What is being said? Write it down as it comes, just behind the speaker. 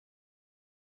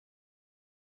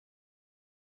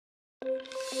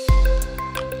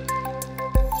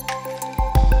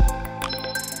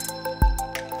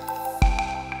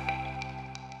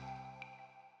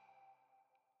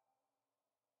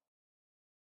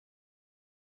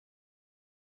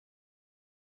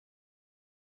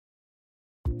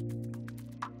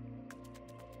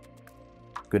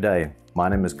Good day, my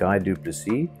name is Guy du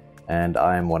Plessis and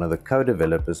I am one of the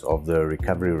co-developers of the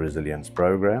Recovery Resilience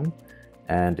program,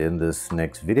 and in this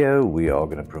next video we are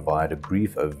going to provide a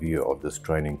brief overview of this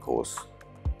training course.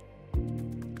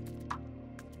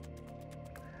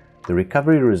 The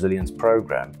Recovery Resilience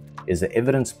program is an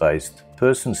evidence-based,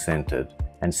 person-centered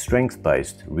and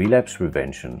strength-based relapse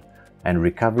prevention and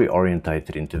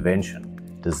recovery-orientated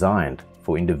intervention designed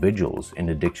for individuals in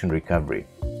addiction recovery.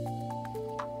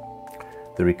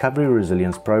 The Recovery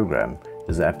Resilience program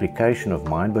is an application of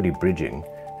mind-body bridging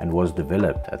and was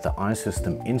developed at the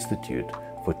i-system Institute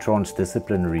for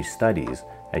Transdisciplinary Studies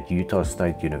at Utah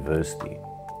State University.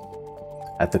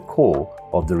 At the core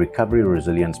of the Recovery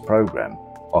Resilience program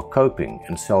are coping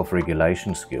and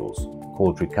self-regulation skills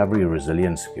called recovery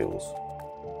resilience skills.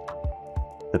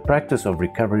 The practice of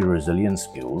recovery resilience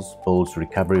skills builds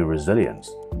recovery resilience,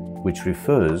 which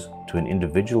refers to an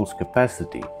individual's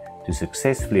capacity to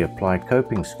successfully apply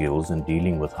coping skills in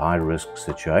dealing with high-risk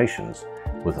situations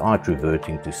without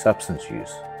reverting to substance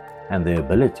use, and their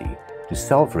ability to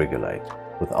self-regulate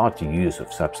without the use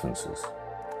of substances.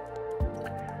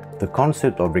 The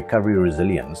concept of recovery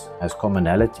resilience has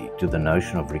commonality to the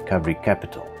notion of recovery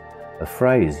capital, a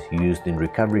phrase used in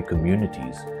recovery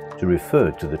communities to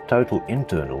refer to the total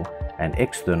internal and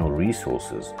external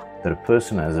resources that a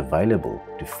person has available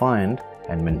to find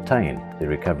and maintain the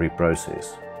recovery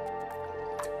process.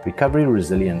 Recovery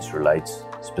resilience relates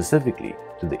specifically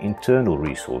to the internal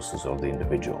resources of the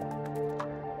individual.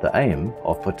 The aim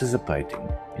of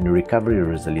participating in a recovery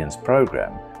resilience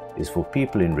program is for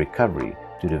people in recovery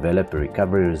to develop a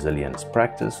recovery resilience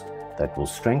practice that will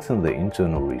strengthen their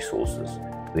internal resources,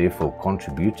 therefore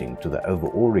contributing to the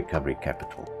overall recovery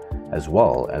capital, as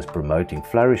well as promoting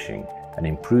flourishing and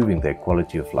improving their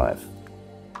quality of life.